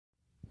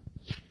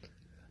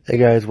Hey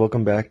guys,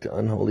 welcome back to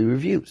Unholy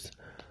Reviews.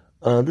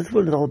 This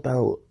one is all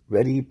about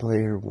Ready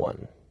Player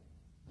One.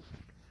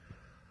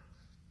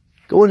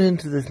 Going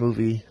into this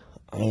movie,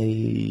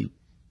 I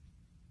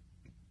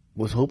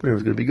was hoping it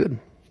was going to be good.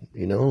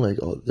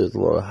 There's a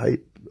lot of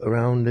hype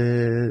around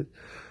it.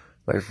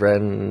 My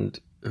friend,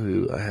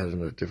 who I had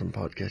on a different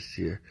podcast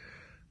here,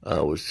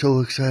 was so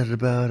excited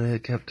about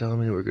it, kept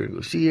telling me we're going to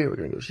go see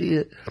it, see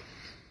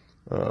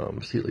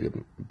it like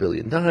a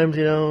billion times,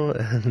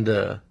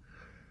 and,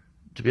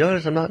 to be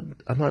honest, I'm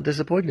not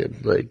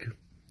disappointed.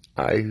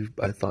 I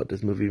thought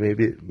this movie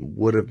maybe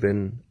would have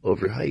been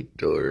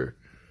overhyped or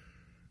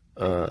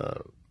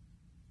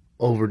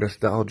over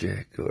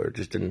nostalgic or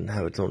just didn't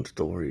have its own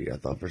story. I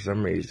thought for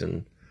some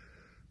reason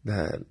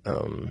that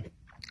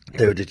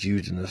they were just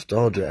using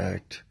nostalgia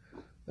act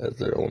as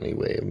their only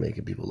way of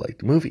making people like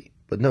the movie.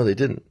 But no, they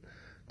didn't.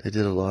 They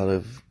did a lot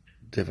of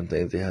different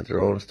things. They had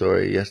their own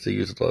story. Yes, they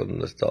used a lot of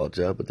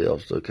nostalgia, but they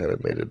also kind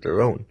of made it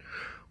their own,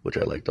 which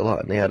I liked a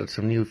lot. And they added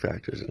some new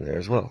factors in there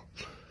as well.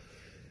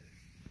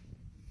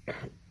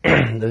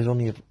 There's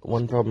only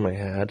one problem I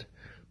had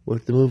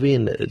with the movie,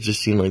 and it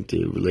just seemed like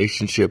the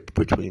relationship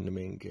between the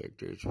main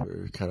characters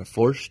were kind of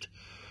forced.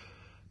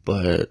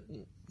 But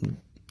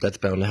that's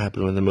bound to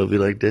happen with a movie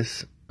like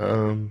this.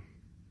 Other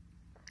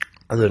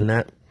than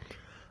that,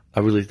 I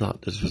really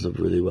thought this was a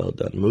really well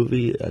done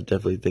movie. I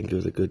definitely think it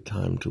was a good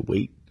time to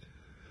wait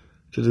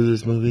to do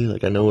this movie.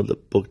 I know the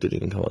book didn't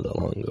even come out that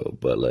long ago,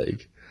 but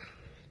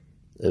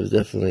it was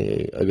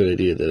definitely a good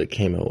idea that it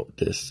came out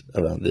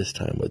around this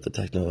time with the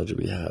technology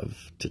we have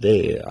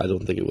today. I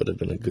don't think it would have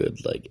been a good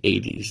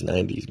 80s,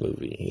 90s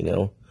movie,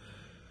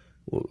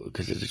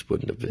 because it just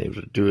wouldn't have been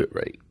able to do it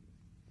right,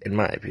 in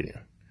my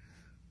opinion.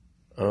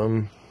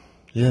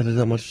 Yeah, there's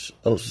not much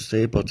else to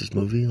say about this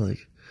movie.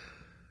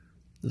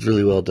 It's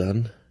really well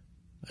done.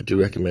 I do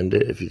recommend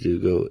it. If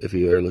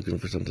you are looking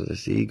for something to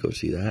see, go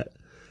see that.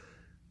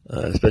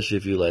 Especially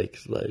if you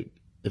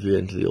if you're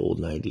into the old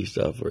 90s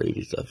stuff or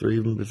 80s stuff, or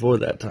even before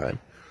that time.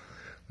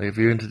 If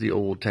you're into the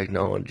old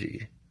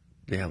technology,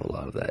 they have a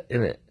lot of that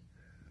in it.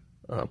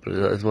 But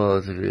as well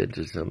as if you're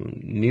into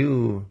some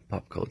new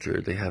pop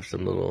culture, they have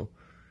some little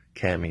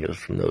cameos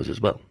from those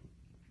as well.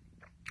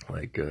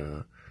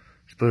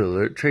 Spoiler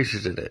alert,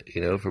 Tracer's in it,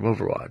 from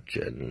Overwatch,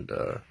 and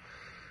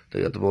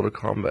they got the Mortal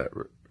Kombat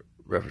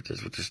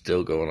references, which is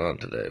still going on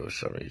today for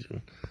some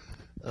reason.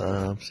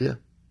 So yeah,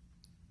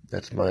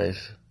 that's my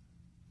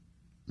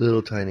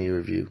little tiny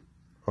review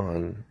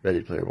on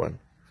Ready Player One.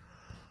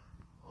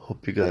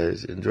 Hope you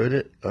guys enjoyed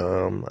it.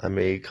 I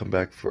may come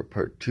back for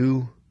part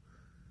 2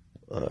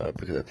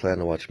 because I plan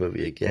to watch the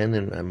movie again,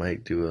 and I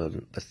might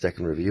do a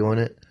second review on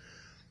it.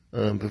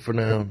 But for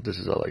now, this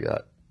is all I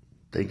got.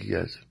 Thank you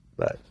guys.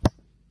 Bye.